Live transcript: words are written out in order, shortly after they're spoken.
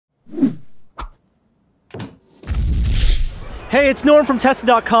Hey, it's Norm from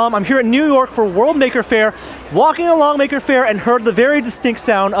Tested.com. I'm here at New York for World Maker Faire, walking along Maker Faire and heard the very distinct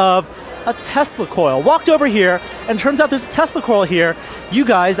sound of a Tesla coil. Walked over here, and turns out there's a Tesla coil here you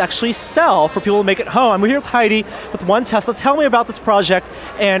guys actually sell for people to make at home. I'm here with Heidi with One Tesla. Tell me about this project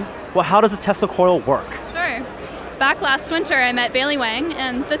and, well, how does a Tesla coil work? Sure. Back last winter, I met Bailey Wang,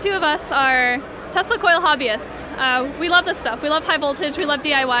 and the two of us are Tesla coil hobbyists. We love this stuff. We love high voltage, we love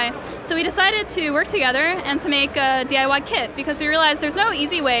DIY. So we decided to work together and to make a DIY kit because we realized there's no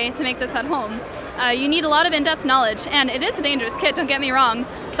easy way to make this at home. You need a lot of in-depth knowledge, and it is a dangerous kit, don't get me wrong,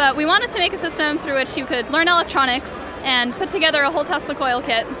 but we wanted to make a system through which you could learn electronics and put together a whole Tesla coil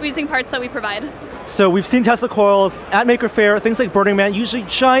kit using parts that we provide. So we've seen Tesla coils at Maker Faire, things like Burning Man, usually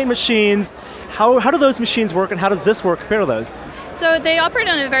giant machines. How do those machines work and how does this work compared to those? So they operate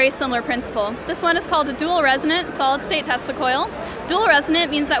on a very similar principle. This one is called a dual resonant solid state Tesla coil. Dual resonant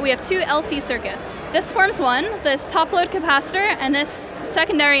means that we have two LC circuits. This forms one, this top load capacitor and this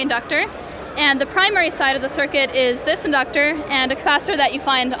secondary inductor. And the primary side of the circuit is this inductor and a capacitor that you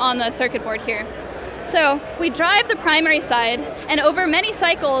find on the circuit board here. So we drive the primary side, and over many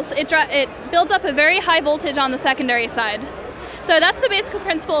cycles, it builds up a very high voltage on the secondary side. So that's the basic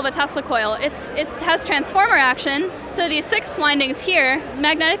principle of a Tesla coil. It has transformer action, so these 6 windings here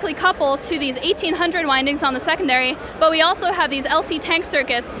magnetically couple to these 1800 windings on the secondary, but we also have these LC tank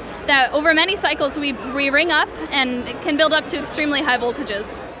circuits that over many cycles we ring up and can build up to extremely high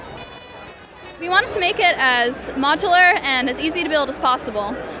voltages. We wanted to make it as modular and as easy to build as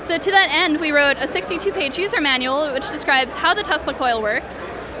possible. So to that end, we wrote a 62-page user manual which describes how the Tesla coil works,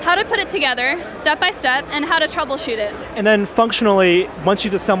 how to put it together, step by step, and how to troubleshoot it. And then functionally, once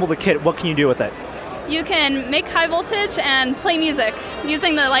you've assembled the kit, what can you do with it? You can make high voltage and play music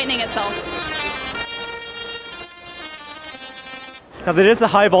using the lightning itself. Now that is a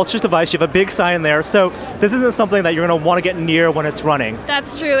high voltage device, you have a big sign there, so this isn't something that you're going to want to get near when it's running.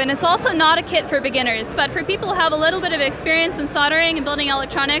 That's true, and it's also not a kit for beginners, but for people who have a little bit of experience in soldering and building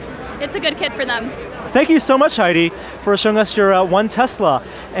electronics, it's a good kit for them. Thank you so much, Heidi, for showing us your One Tesla.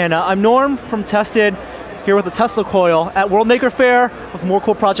 And I'm Norm from Tested, here with the Tesla coil at World Maker Faire with more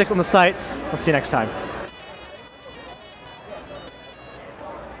cool projects on the site. We'll see you next time.